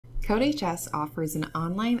CodeHS offers an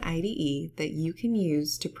online IDE that you can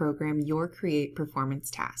use to program your Create performance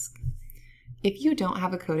task. If you don't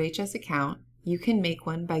have a CodeHS account, you can make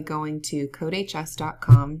one by going to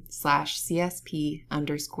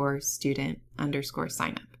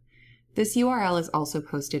codehs.com/csp_student_signup. This URL is also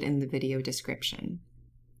posted in the video description.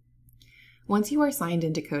 Once you are signed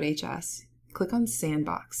into CodeHS, click on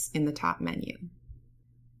Sandbox in the top menu.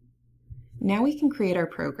 Now we can create our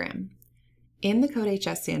program. In the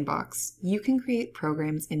CodeHS Sandbox, you can create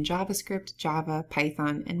programs in JavaScript, Java,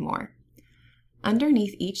 Python, and more.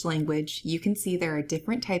 Underneath each language, you can see there are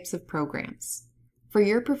different types of programs. For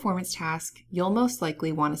your performance task, you'll most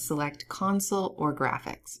likely want to select console or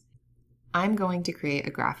graphics. I'm going to create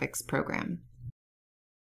a graphics program.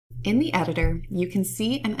 In the editor, you can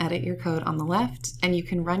see and edit your code on the left, and you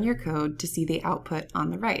can run your code to see the output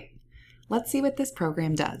on the right. Let's see what this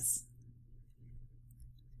program does.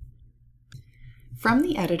 From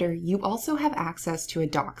the editor, you also have access to a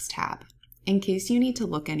Docs tab, in case you need to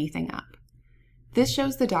look anything up. This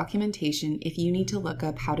shows the documentation if you need to look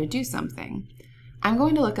up how to do something. I'm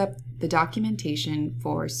going to look up the documentation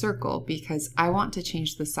for circle because I want to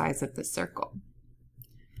change the size of the circle.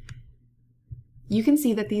 You can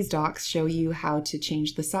see that these docs show you how to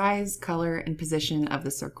change the size, color, and position of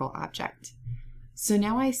the circle object. So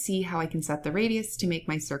now I see how I can set the radius to make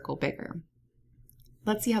my circle bigger.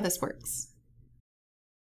 Let's see how this works.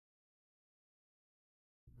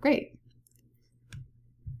 Great.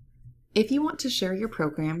 If you want to share your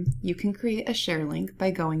program, you can create a share link by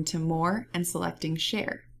going to More and selecting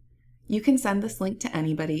Share. You can send this link to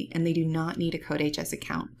anybody and they do not need a CodeHS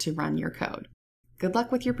account to run your code. Good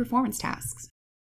luck with your performance tasks.